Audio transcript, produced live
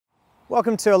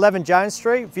Welcome to 11 Jones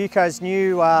Street, Viewco's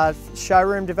new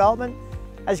showroom development.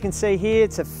 As you can see here,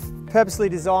 it's a purposely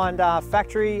designed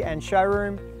factory and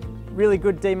showroom. Really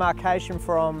good demarcation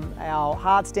from our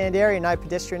hard stand area, no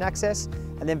pedestrian access,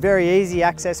 and then very easy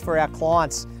access for our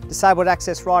clients. Disabled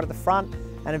access right at the front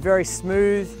and a very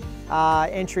smooth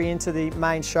entry into the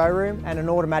main showroom and an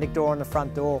automatic door on the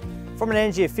front door. From an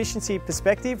energy efficiency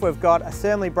perspective, we've got a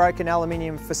thermally broken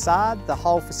aluminium facade, the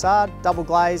whole facade, double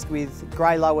glazed with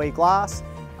grey low E glass.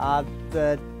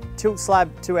 The tilt slab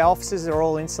to our offices are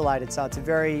all insulated, so it's a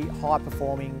very high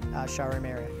performing showroom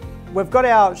area. We've got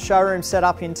our showroom set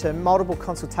up into multiple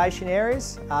consultation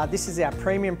areas. This is our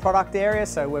premium product area,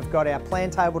 so we've got our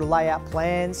plan table to lay out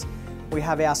plans. We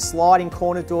have our sliding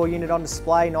corner door unit on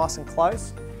display, nice and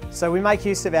close. So we make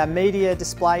use of our media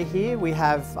display here. We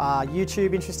have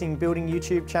YouTube, interesting building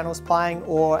YouTube channels playing,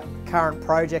 or current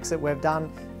projects that we've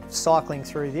done cycling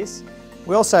through this.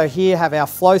 We also here have our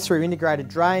flow-through integrated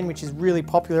drain, which is really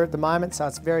popular at the moment, so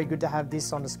it's very good to have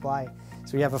this on display.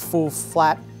 So we have a full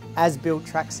flat, as-built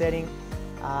track setting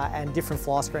and different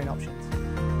fly screen options.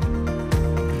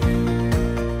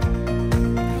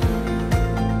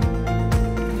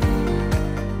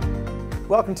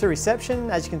 Welcome to reception.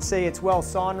 As you can see, it's well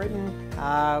sign written.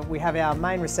 We have our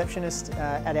main receptionist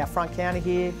at our front counter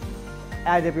here.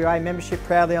 AWA membership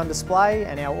proudly on display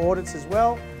and our audits as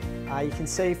well. You can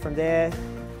see from there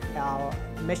our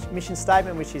mission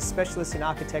statement, which is specialist in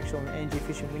architectural and energy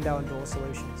efficient window and door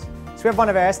solutions. So we have one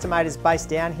of our estimators based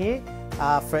down here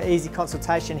for easy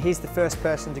consultation. He's the first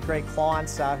person to greet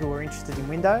clients who are interested in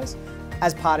windows.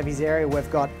 As part of his area,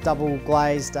 we've got double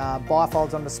glazed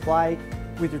bifolds on display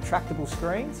with retractable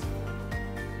screens.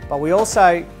 But we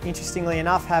also, interestingly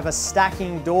enough, have a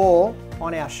stacking door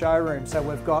on our showroom. So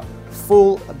we've got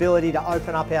full ability to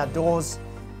open up our doors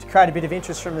to create a bit of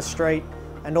interest from the street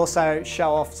and also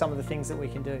show off some of the things that we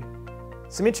can do.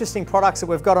 Some interesting products that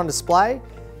we've got on display.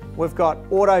 We've got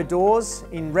auto doors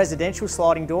in residential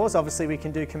sliding doors. Obviously we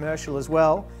can do commercial as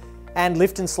well. And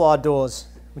lift and slide doors,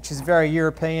 which is a very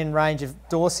European range of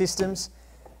door systems.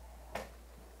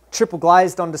 Triple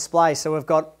glazed on display, so we've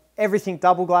got everything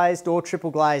double glazed or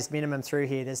triple glazed minimum through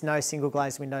here. There's no single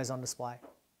glazed windows on display.